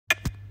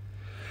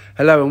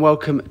Hello and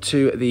welcome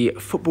to the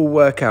football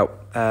workout.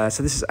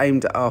 So this is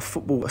aimed at our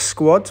football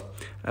squad.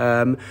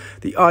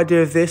 The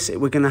idea of this,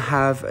 we're going to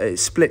have it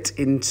split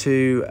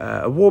into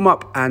a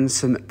warm-up and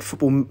some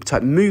football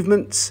type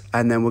movements,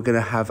 and then we're going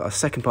to have our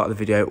second part of the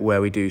video where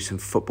we do some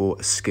football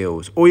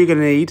skills. All you're going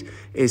to need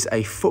is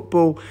a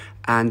football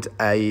and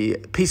a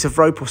piece of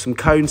rope or some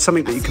cones,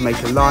 something that you can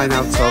make a line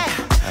out of.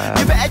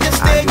 You better just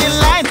stay in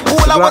line.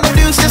 All I wanna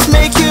do is just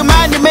make you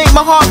mine. You make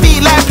my heart beat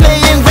like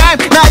playing rhyme.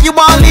 Now you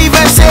wanna leave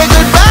and say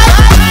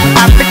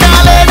goodbye. African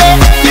lady,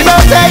 you know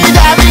say you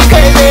drive me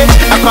crazy.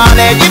 I can't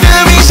let you do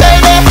me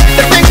shady.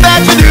 The things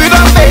that you do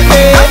don't faze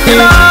me. You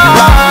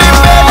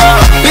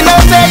know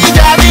say you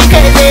drive me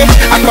crazy.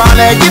 I can't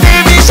let you do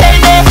me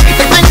shady.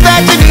 The things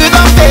that you do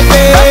don't faze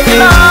me.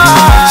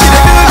 She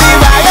done do me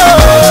right, oh.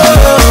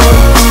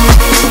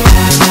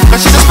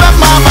 Cause she just spent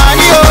my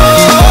money, oh.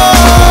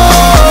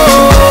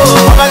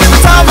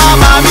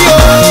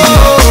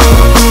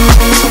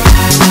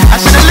 I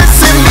should've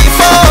listened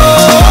before.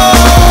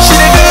 She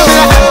didn't do me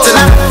like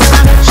Antola.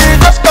 She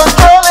just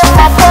controlling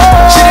my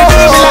phone. She didn't do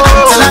me like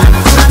Antola.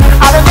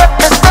 I don't get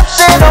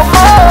prescription no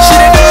more. She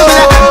didn't do me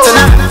like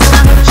Antola.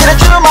 She done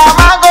drew my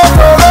mind go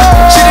solo.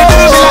 She didn't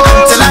do me like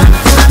Antola.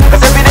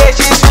 Cause every day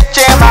she's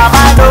switching my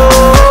mind,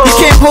 oh. You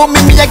can't hold me,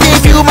 I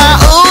gave you my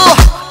ooh.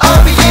 Oh,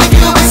 we gave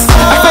you my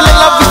soul. I fell in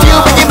love with you,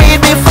 but you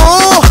made me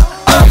fool.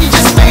 Oh, you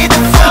just made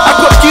it fool. I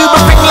put you my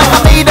ring like I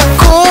made a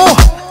cool.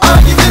 Oh,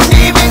 you didn't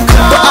even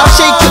call. But I'll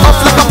shake you off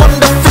like I'm on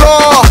the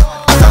floor.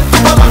 I thought you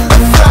were on the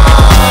floor.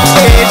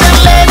 Asian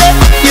lady,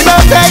 you know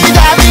say you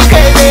drive me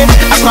crazy.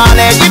 I can't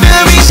let you do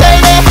me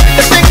shady.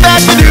 The things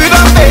that you do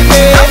don't faze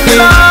me.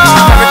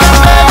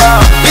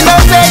 You know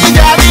say you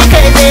drive me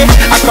crazy.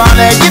 I can't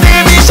let you do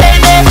me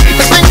shady.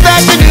 The things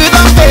that you do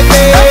don't faze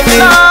me.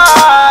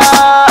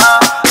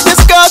 This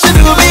girl she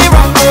do me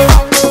wrong,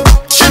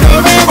 she do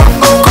me wrong.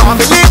 Can't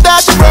believe that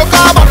she broke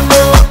our bond.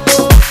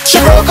 She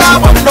broke our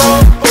bond.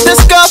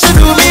 This girl she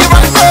do me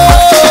wrong,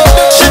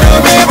 she do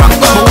me wrong.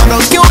 But when I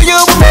kill you,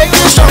 we make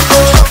you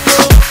stronger,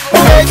 we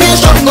make you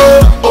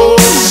stronger.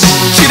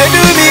 She done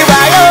do me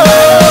right, oh.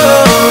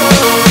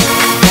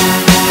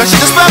 But she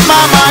just spent my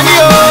money,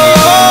 oh.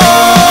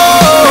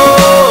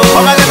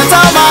 What am I gonna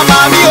tell my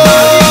mommy, oh?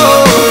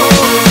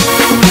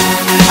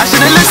 I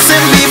should've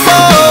listened before.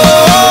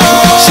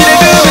 She done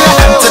do me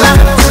like Antola.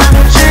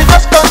 She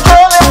just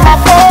controlling my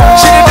phone.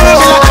 She done do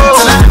me like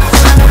Antola.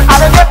 I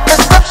don't get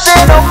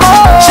prescription no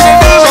more. She done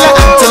do me like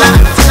Antola.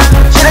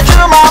 She done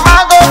drew my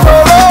mind go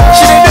solo.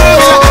 She done do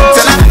me like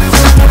Antola.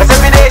 Cause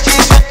every day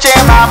she's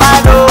switching my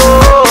mind,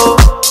 oh.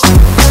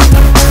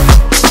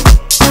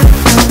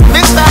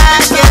 Mixed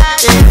bag, yeah.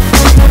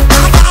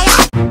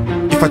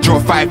 If I draw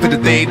 5 for the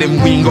day,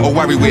 then we ain't gotta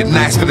worry, we're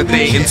nice for the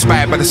day.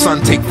 Inspired by the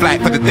sun, take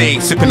flight for the day.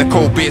 Sipping a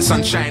cold beer,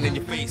 sunshine in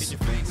your face.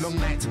 Long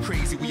nights are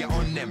crazy, we are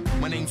on them.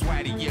 My name's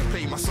Wiley, yeah,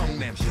 play my song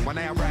then. When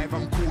I arrive,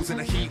 I'm causing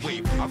a heat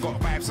wave. I got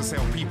vibes to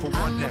sell, people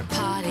want them.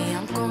 Party,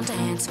 I'm gon'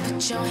 dance.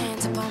 Put your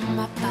hands up on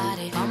my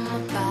body, on my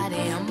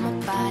body, on my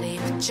body.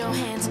 Put your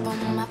hands up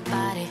on my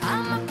body.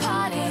 I'm a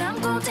party, I'm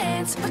gon'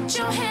 dance. Put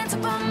your hands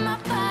up on my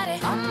body,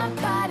 on my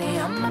body,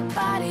 on my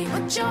body.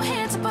 Put your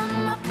hands up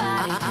on my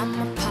body.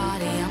 I'm a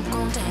party, I'm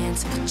gon'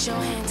 dance. Put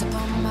your hands up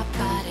on my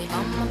body,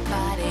 on my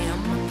body,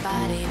 on my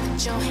body.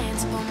 Put your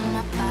hands up on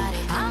my body.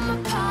 I'm a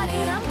party,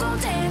 I'm gon'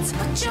 dance.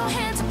 Put your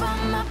hands up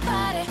on my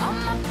body, on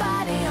my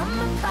body, on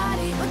my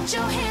body. Put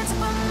your hands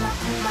up on my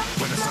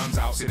When the sun's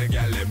out, see the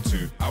gal them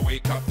too. I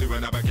wake up to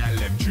another gal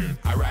them tune.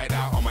 I ride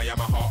out on my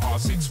Yamaha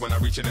R6. When I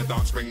reach in the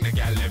dance, bring the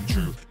gal them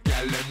true.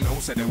 Gal them know,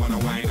 say they wanna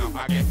wind up.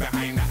 I get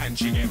behind her and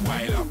she get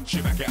wild up.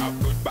 She back it up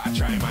good, but I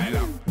try my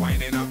luck.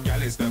 Winding up,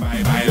 gal is the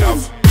vibe I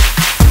love.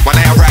 When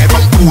I arrive,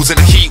 I'm causing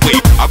a heat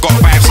wave. I got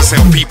vibes to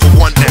sell, people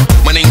want them.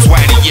 My name's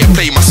Wiley, yeah,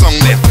 play my song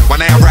then.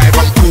 When I arrive,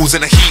 I'm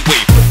causing a heat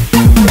wave.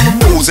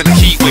 Causing a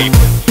heat wave.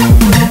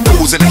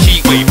 Causing a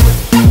heat wave.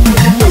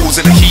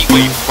 Causing a heat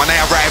wave. When I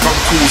arrive, I'm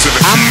causing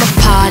a heat wave. I'm a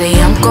party,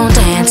 I'm gon'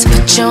 dance.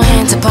 Put your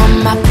hands up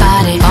on my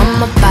body, on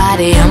my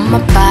body, on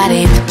my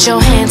body. Put your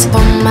hands up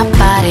on my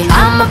body.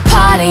 I'm a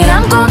party,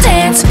 I'm gon'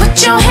 dance. Put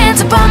your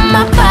hands up on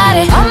my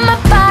body, on my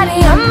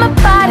body, on my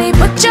body.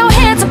 Put your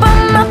hands up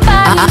on my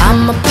body.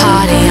 I'm a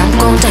party, I'm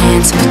gon'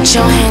 dance. Put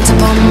your hands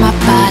up on my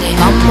body,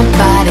 on my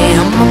body,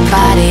 on my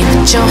body.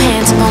 Put your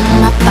hands up on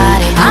my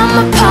body. I'm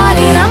a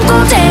party, I'm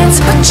gon' dance.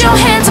 Put your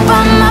hands up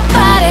on my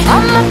body,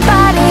 on my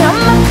body, on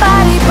my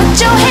body. Put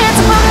your hands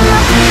up on my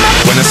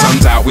body. When the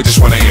sun's out, we just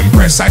wanna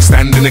impress. I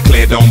stand in the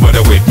clear, don't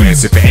bother with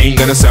mess. If it ain't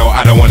gonna sell,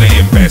 I don't wanna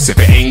invest. If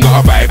it ain't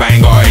got a vibe, I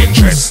ain't got an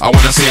interest. I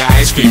wanna see a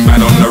ice cream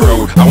man on the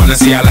road. I wanna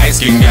see a light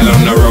skin gal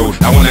on the road.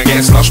 I wanna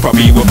get slush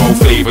puppy with both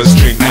flavors.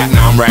 Drink that,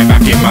 now I'm right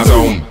back in my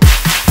zone.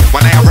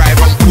 When I arrive,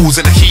 I'm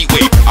causing a heat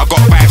wave. I got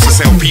vibes to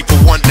sell, people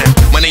want them.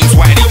 My name's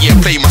Wiley, yeah,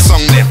 play my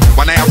song then.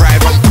 When I arrive,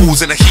 I'm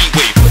causing a heat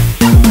wave.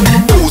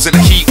 Causing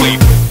a heat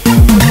wave.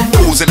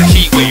 Causing a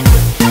heat wave.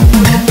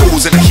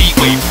 Causing a heat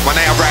wave. When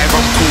I arrive,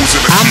 I'm causing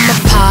a heat wave. I'm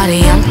a party,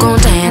 I'm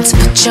gon' dance.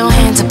 Put your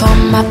hands up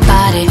on my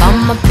body,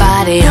 on my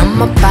body, on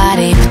my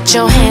body. Put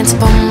your hands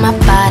up on my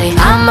body.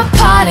 I'm a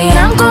party,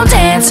 I'm gon'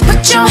 dance.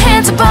 Put your hands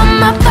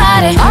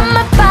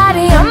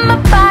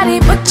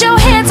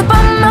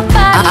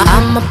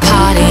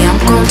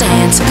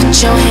dance. Put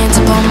your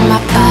hands up on my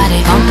body,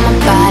 on my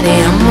body,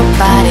 on my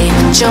body.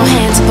 Put your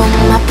hands up on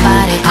my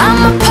body.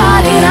 I'm a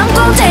party, I'm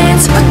gon'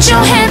 dance. Put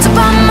your hands up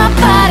on my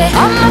body,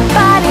 on my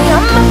body,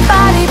 on my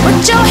body. Put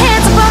your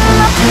hands up on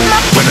my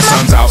When the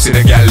sun's out, see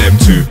the gal them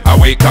too. I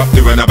wake up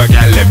to another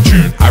gal them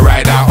tune. I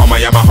ride out on my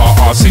Yamaha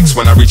R6.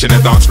 When I reach in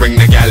the dance, bring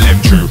the gal them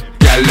true.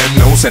 Gal them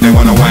know, say they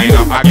wanna wind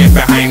up. I get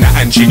behind her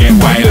and she get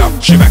wild up.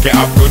 She back it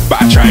up good,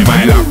 but I try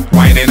my luck.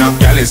 Winding up,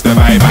 gal is the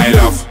vibe I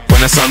love. When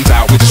the sun's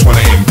out, we just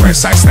wanna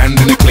impress. I stand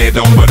in the clear,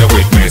 don't bother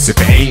with mess. If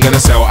it ain't gonna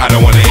sell, I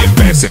don't wanna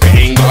invest. If it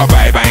ain't got a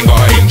vibe, I ain't got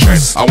an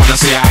interest. I wanna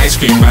see a ice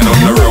cream man on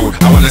the road.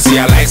 I wanna see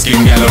a light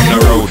skin gal on the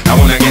road. I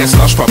wanna get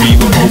slush puppy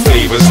with both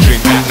flavors.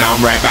 Drink that, now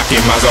I'm right back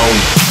in my zone.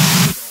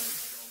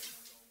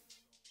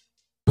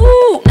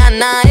 Ooh, nah,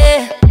 nah,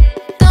 yeah.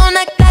 Don't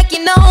act like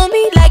you know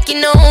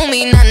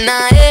me, nah,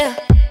 nah, yeah.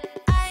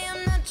 I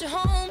am not your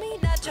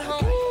homie, not your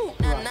homie,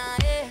 nah, nah,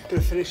 yeah.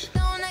 Gonna finish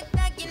Don't act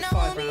like you know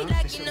 5 me, rounds.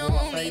 like This you is a know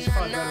warm-up me, phase. nah,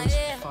 5 nah, rounds,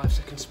 yeah.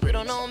 5-second sprint. You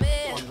don't know me.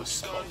 On the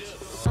spot.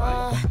 So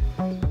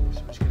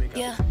just gonna go.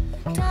 Yeah,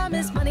 time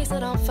is money, so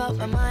don't fuck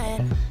with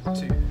mine.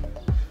 2,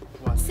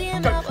 1.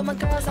 Seeing out with my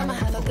girls, I'ma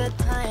have a good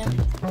time.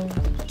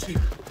 2.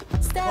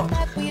 Step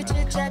back with your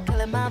chit chat,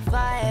 killing my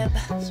vibe.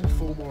 So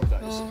 4 more of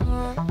those.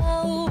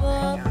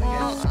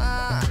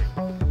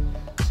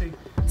 2.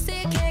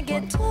 See, you can't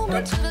get too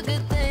much of a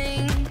good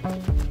thing.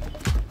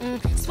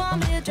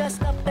 Swan here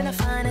dressed up in the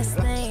finest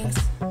things.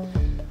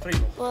 3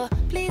 more. Well,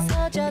 please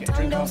hold your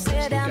tongue, don't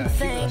say a damn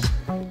thing.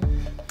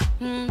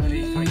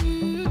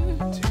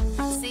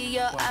 See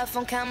your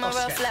iPhone camera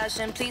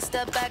flashing. Please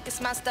step back,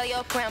 it's my style,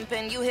 you're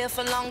cramping. You here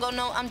for long, go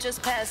no, I'm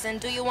just passing.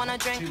 Do you wanna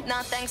drink?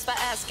 Nah, thanks for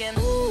asking.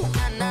 Ooh,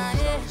 nah, nah,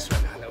 yeah.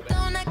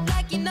 Don't act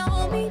like you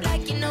know me,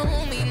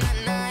 nah,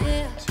 nah,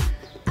 yeah.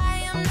 I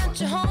am not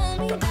your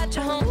homie, not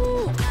your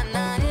homie, nah,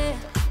 nah, yeah.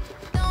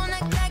 Don't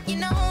act like you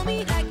know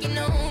me, nah,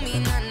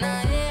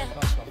 nah, yeah.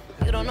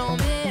 You don't know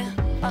me,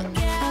 oh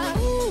yeah.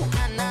 Ooh,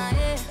 nah, nah,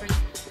 yeah.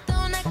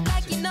 Don't act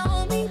like you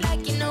know me,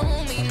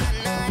 nah,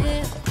 nah,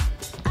 yeah.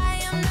 I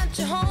am not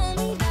your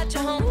homie, nah,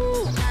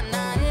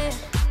 nah, yeah.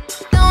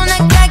 Don't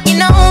act like you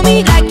know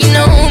me,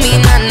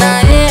 nah,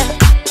 nah, yeah.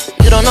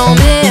 You don't know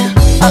me,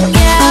 oh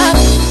yeah.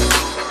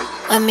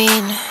 I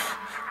mean,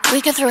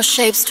 we can throw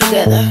shapes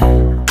together,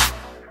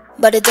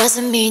 but it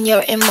doesn't mean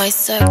you're in my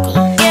circle.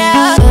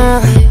 Yeah.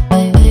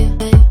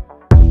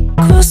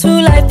 Cruise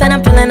through life and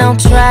I'm feeling on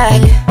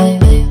track.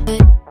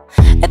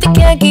 If you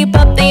can't keep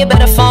up, then you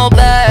better fall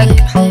back.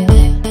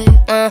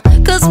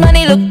 Cause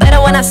money look better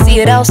when I see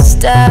it all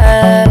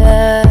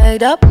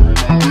stacked up.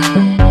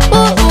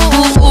 Ooh,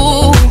 ooh,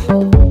 ooh.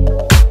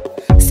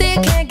 See,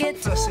 you can't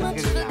get too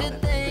much of a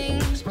good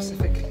thing.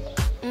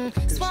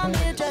 Swan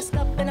here dressed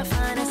up in the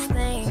finest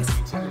things.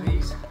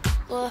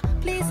 Well,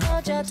 please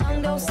hold your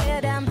tongue, don't say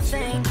a damn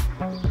thing.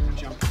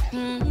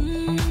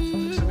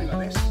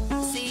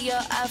 See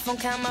your iPhone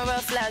camera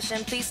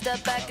flashing. Please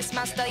step back, it's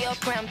my style, you're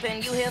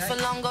cramping. You here for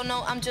long, go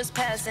no, I'm just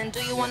passing.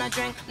 Do you wanna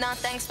drink? Nah,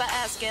 thanks for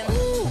asking.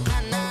 Ooh,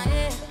 nah, nah,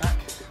 yeah.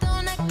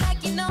 Don't act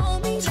like you know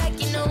me,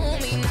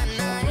 nah,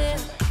 nah, yeah.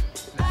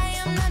 I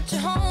am not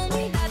your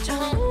homie,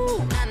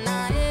 nah,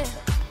 nah, yeah.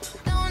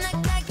 Don't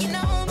act like you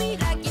know me,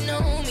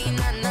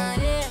 nah, nah,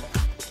 yeah.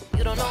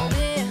 You don't know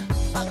me,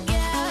 oh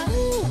yeah.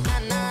 Ooh, nah,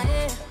 nah,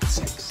 yeah.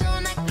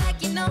 Don't act like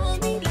you know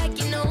me,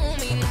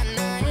 nah,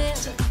 nah, yeah.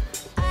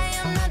 I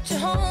am not your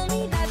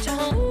homie, nah,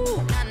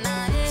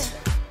 nah, yeah.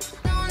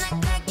 Don't act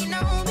like you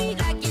know me,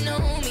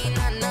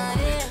 nah, nah,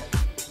 yeah.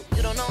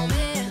 You don't know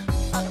me,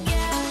 oh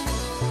yeah.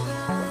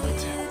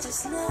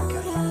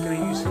 Gonna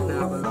use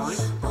now the line.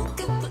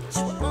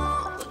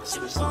 So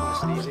it's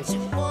nice and easy.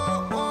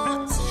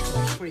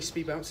 20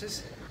 speed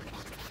bounces.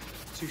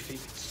 2 feet,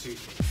 2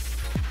 feet.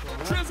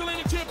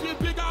 Transatlantic champion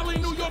Big Ali,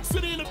 New York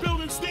City in the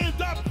building.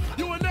 Stand up.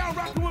 You are now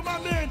rocking with my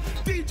man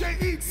DJ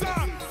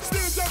Eatside.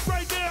 Stand up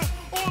right there.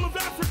 All of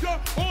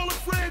Africa, all of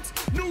France,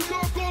 New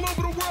York, all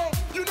over the world.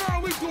 You know how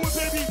we do it,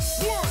 baby.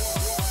 One.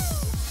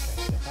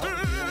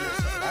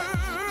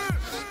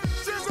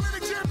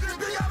 Transatlantic champion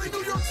Big Ali,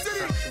 New York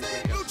City.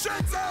 New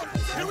trends out.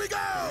 Here we go.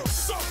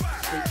 So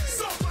flat,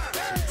 so flat,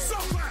 so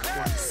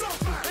flat, so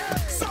flat,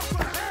 so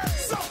flat,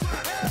 so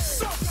flat,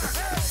 so flat.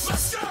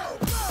 Let's go.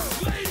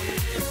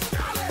 Ladies,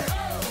 dale.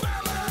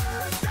 Bella,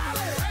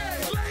 dale.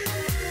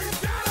 Ladies,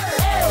 dale.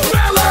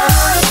 Bella,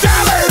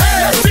 dale.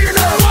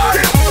 Latino,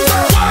 Latino,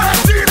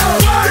 Latino,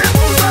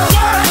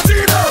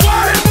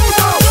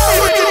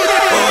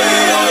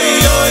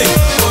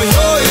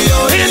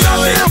 Hands up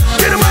now.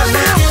 Get 'em up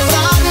now.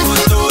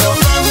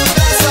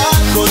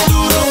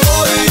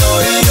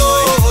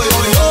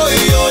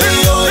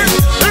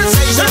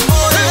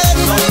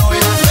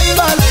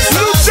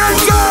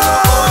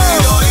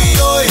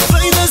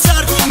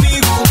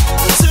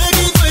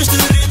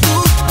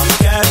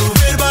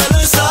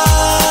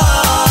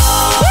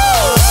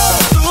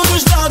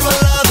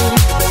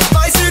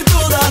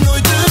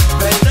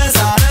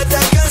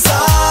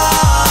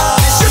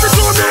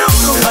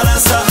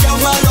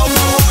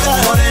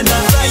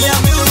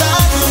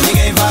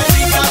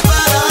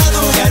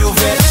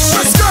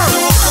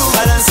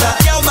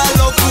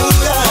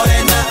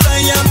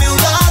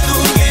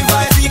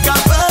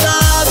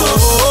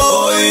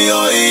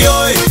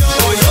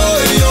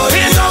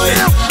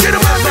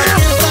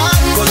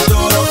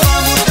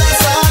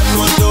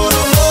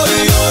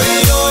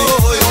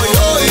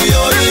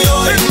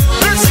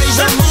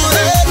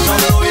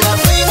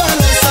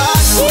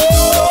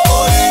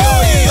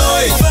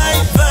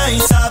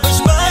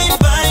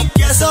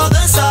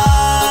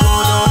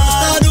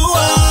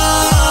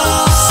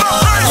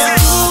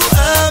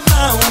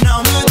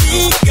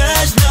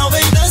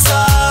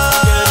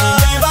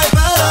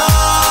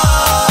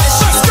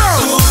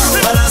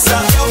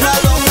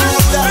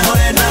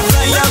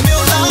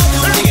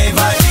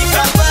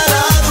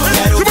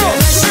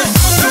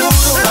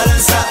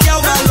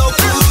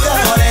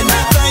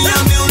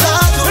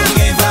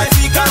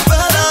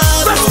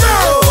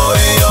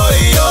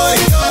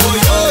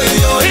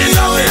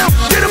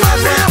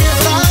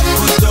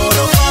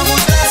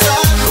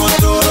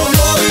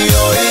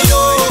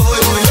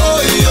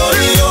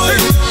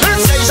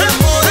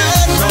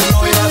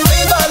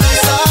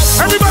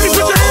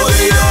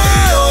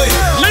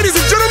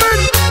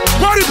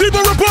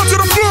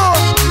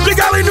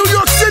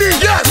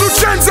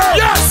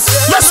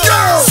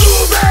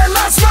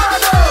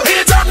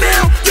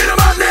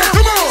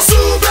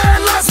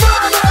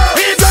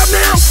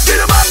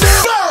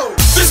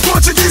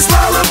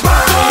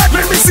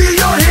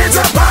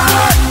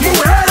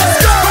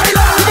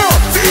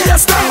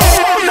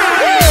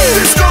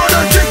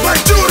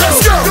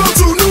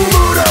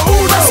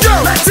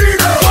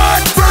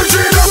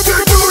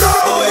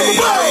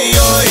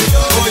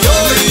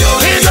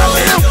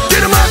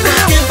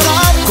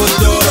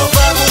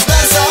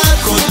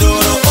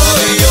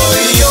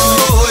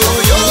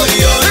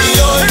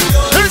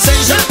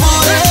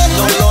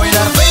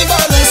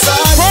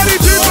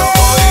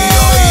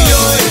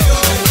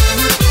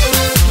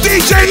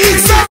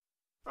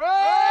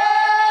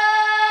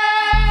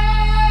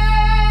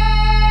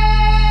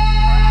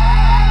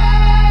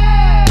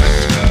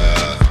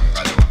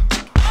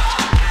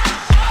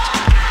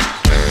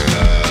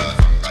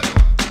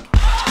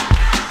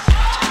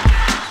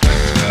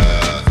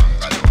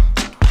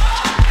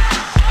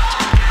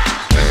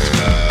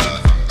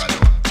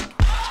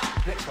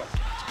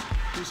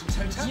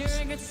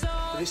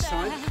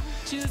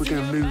 we're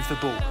going to move the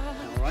ball.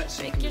 Alright,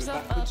 so you can move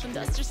backwards and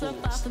dust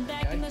yourself off and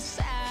back in the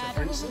So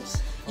for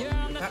instance,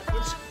 I'll move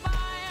backwards.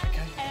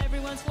 Okay.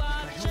 Everyone's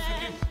watching.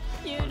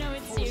 You know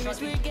it's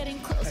serious. We're getting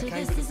closer.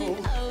 Okay, This with the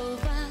isn't ball.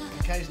 over.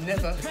 Okay, it's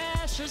never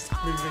Pressure's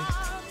moving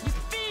on. You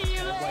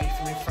feel away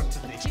from in front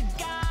of me. it. You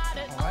got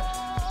it. Alright.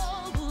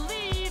 all.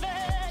 Believe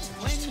it.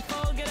 When you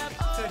fold it up.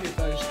 30 of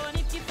those. And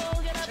if you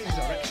fold it up. Change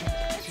direction.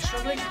 If you're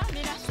struggling,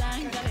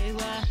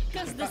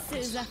 Cause this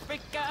is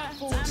Africa.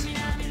 forwards.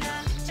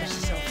 Test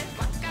yourself.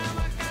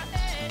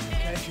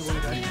 Okay, if you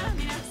want to go.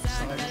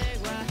 Side.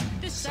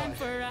 This time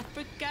for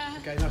Africa.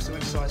 Okay, nice little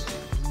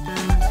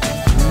exercise.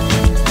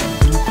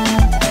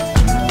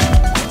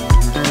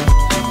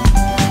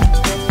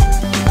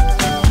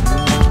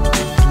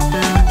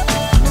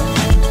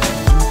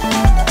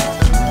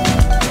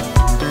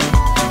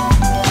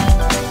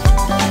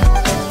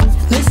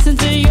 Listen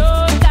to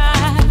your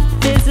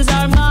God, this is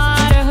our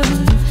motto.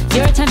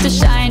 Your time to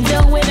shine,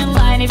 don't wait in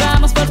line y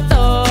vamos por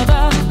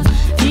todo.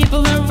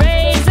 People are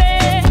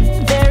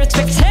raising their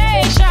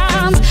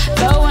expectations.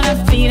 Go on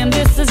and feed them,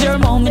 this is your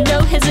moment, no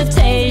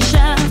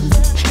hesitation.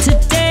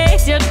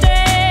 Today's your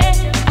day,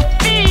 I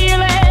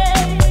feel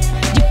it.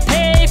 You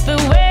pave the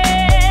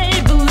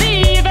way,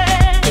 believe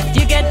it. If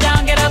you get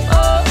down, get up,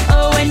 oh,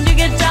 oh. When you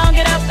get down,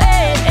 get up,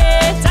 eh,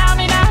 eh.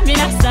 Tamina,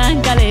 mina,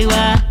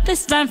 sangalewa.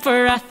 This time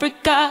for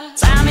Africa.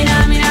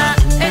 Tamina, mina,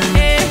 eh,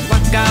 eh.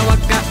 Waka,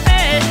 waka,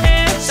 eh,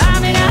 eh.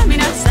 Tamina,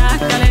 mina,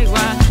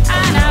 sangalewa.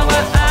 Anawa,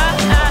 ah,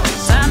 ah.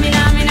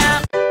 Tamina, mina.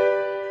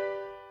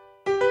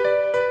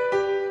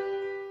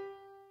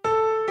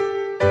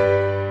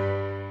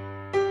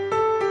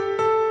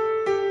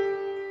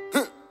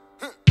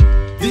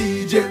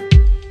 DJ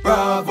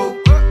Bravo,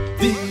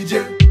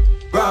 DJ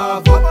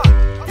Bravo,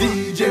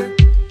 DJ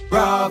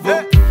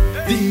Bravo,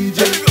 DJ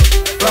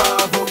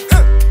Bravo.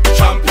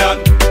 Champion,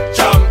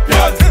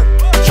 champion,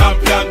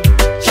 champion,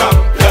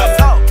 champion,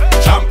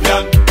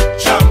 champion,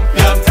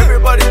 champion.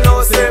 Everybody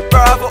knows say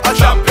Bravo a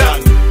champion,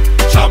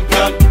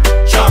 champion,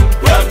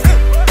 champion,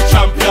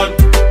 champion,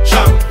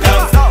 champion,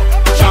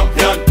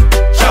 champion,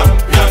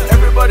 champion.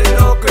 Everybody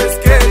know Chris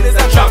Cale is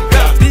a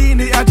champion.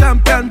 Beanie a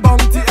champion,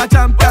 Bounty a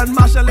champion,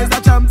 Marshall is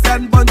a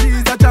champion, Bungie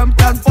is a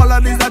champion,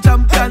 Pollard is a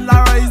champion,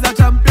 Lara is a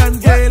champion,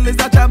 Gale is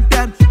a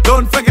champion.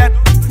 Don't forget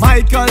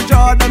Michael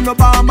Jordan,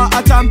 Obama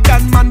a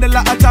champion,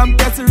 Mandela a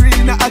champion,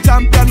 Serena a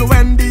champion,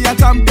 Wendy a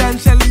champion,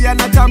 Shelly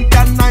and a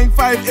champion,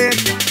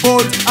 958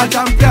 Bolt a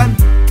champion.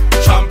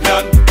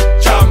 Champion,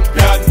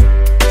 champion,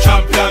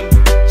 champion,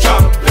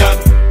 champion,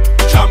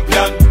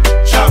 champion,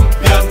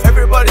 champion.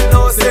 Everybody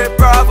knows say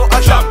Bravo a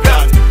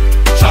champion,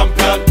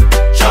 champion,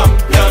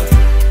 champion,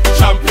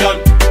 champion,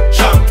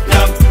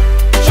 champion,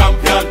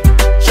 champion,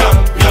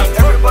 champion.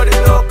 Everybody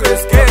know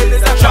Chris Cale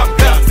is a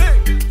champion.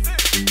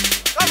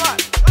 Come on,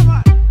 come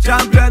on.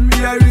 Champion, me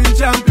a real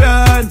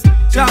champion.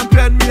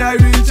 Champion, me a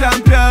real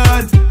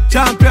champion.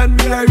 Champion,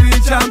 me a real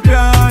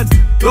champion.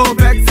 Don't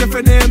vex if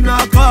your name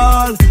not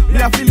call. We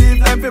have to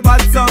leave them for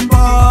bat some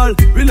ball.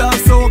 We love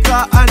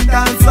soccer and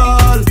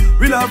dancehall.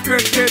 We love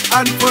cricket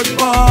and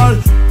football.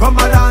 Come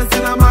a dance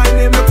in a my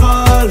name we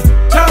call.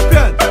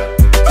 Champion,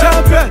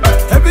 champion.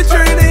 Every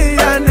trainee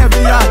and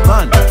every yard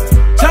man.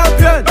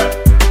 Champion,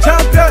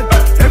 champion.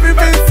 Every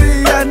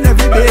Vinci and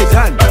every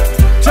Bajan.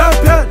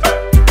 Champion,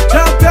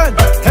 champion.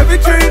 Every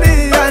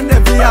trainee and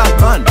every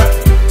yard man.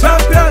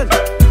 Champion,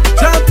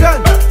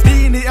 champion.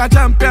 Beanie a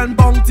champion,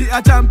 Bounty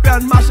a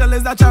champion, Marshall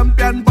is a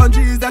champion,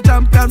 Bungie is a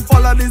champion,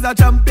 Pollard is a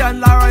champion,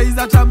 Lara is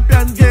a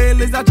champion,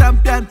 Gale is a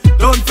champion.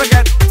 Don't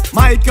forget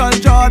Michael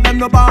Jordan,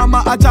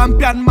 Obama a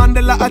champion,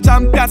 Mandela a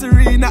champion,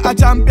 Serena a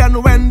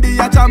champion, Wendy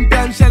a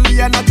champion,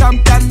 Shelly and a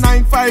champion,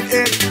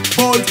 958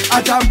 Bolt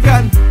a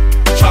champion.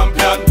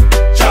 Champion,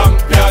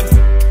 champion,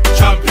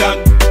 champion,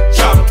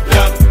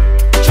 champion,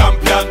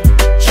 champion,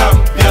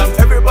 champion.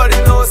 Everybody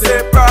knows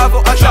say Bravo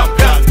a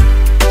champion,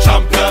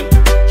 champion,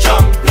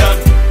 champion,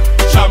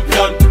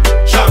 champion,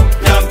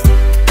 champion.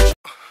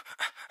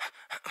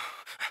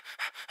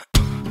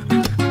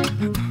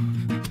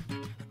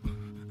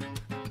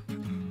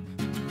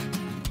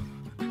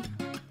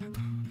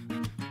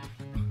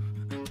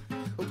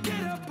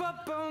 Get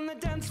up on the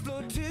dance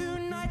floor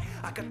tonight.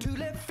 I got 2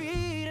 left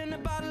feet and a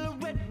bottle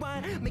of red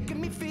wine, making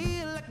me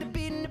feel like the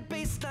beat in the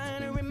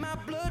bassline are in my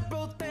blood.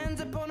 Both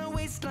hands up on a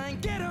waistline.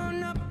 Get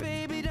on up,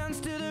 baby, dance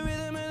to the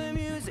rhythm of the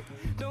music.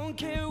 Don't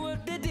care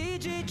what the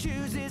DJ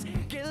chooses.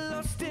 Get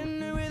lost in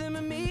the rhythm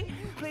of me.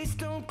 Place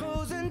don't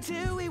close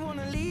until we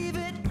wanna leave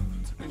it.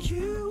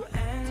 You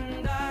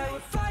and I, we're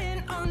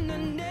flying on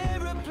an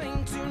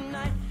aeroplane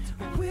tonight.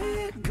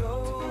 We're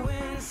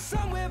going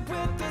somewhere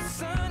where the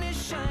sun is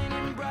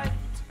shining bright.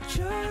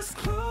 Just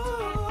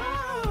close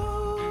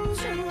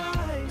your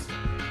eyes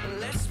and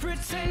let's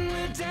pretend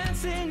we're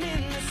dancing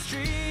in the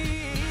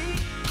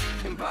street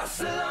in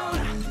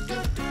Barcelona.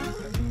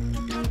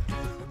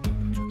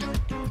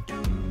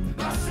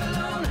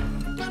 Barcelona.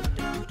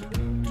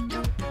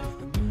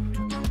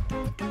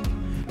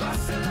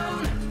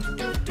 Barcelona.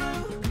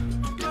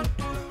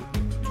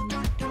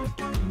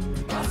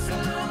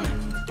 Barcelona.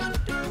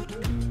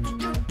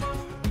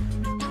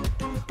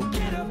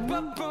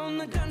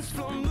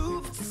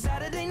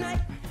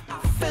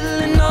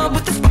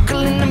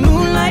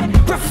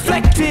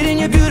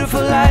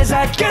 eyes,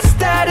 I guess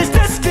that is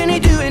destiny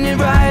doing it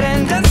right.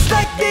 And dance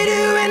like they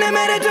do in the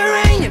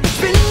Mediterranean,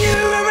 spinning you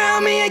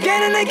around me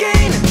again and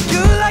again.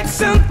 You're like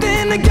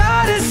something that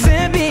God has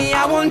sent me.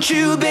 I want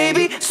you,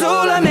 baby,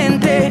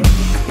 solamente.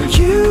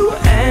 You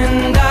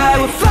and I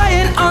were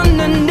flying on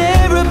an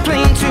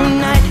aeroplane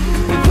tonight.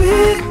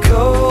 We're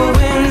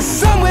going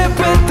somewhere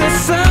where the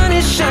sun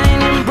is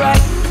shining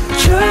bright.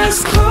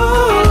 Just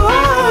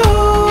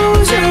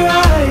close your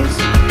eyes.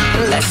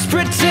 Let's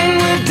pretend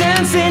we're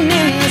dancing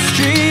in the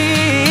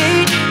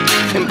street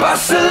in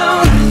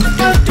Barcelona.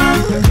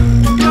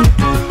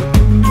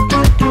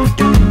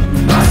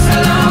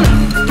 Barcelona.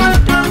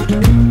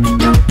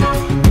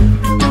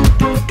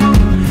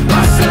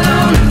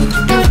 Barcelona.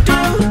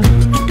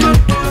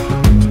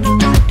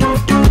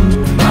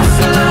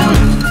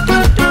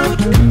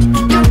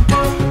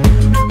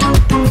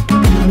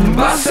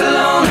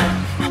 Barcelona.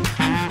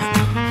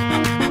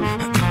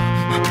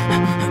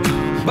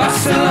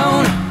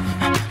 Barcelona.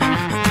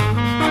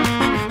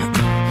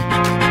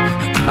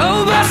 Oh,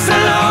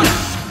 Barcelona.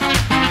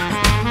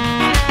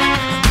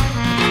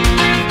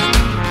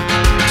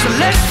 So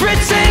let's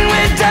pretend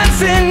we're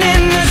dancing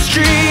in the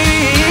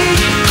street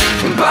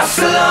in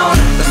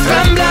Barcelona. Las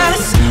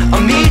Ramblas,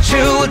 I'll meet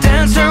you, we'll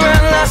dance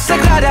around La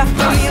Sagrada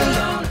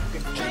Familia.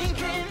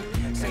 Drinking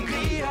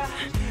sangria,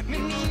 mi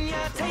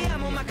niña, te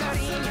amo,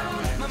 Macarena.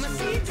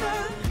 Mamacita,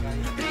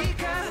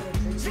 rica,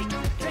 sí,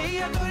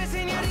 te adoro,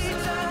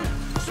 señorita.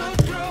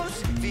 Nosotros,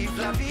 vive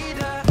la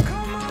vida.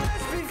 Come on,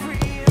 let's be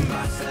free in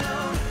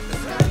Barcelona.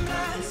 Las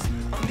Ramblas,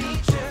 I'll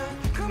meet you.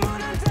 Come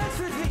on and dance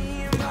with me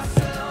in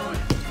Barcelona.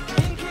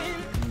 Drinking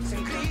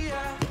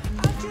sangria,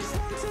 I just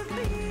want to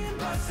be in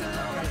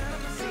Barcelona.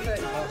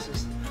 30 passes,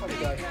 on the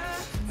go. Okay.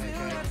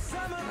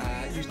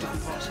 Use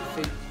different parts of the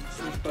feet,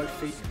 use both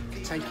feet,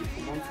 take it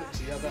from one foot to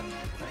the other.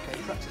 Okay,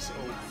 practice it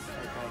all.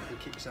 Okay, and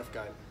keep yourself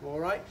going. All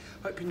right.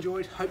 Hope you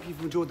enjoyed. Hope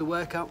you've enjoyed the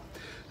workout.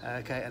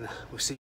 Okay, and we'll see you.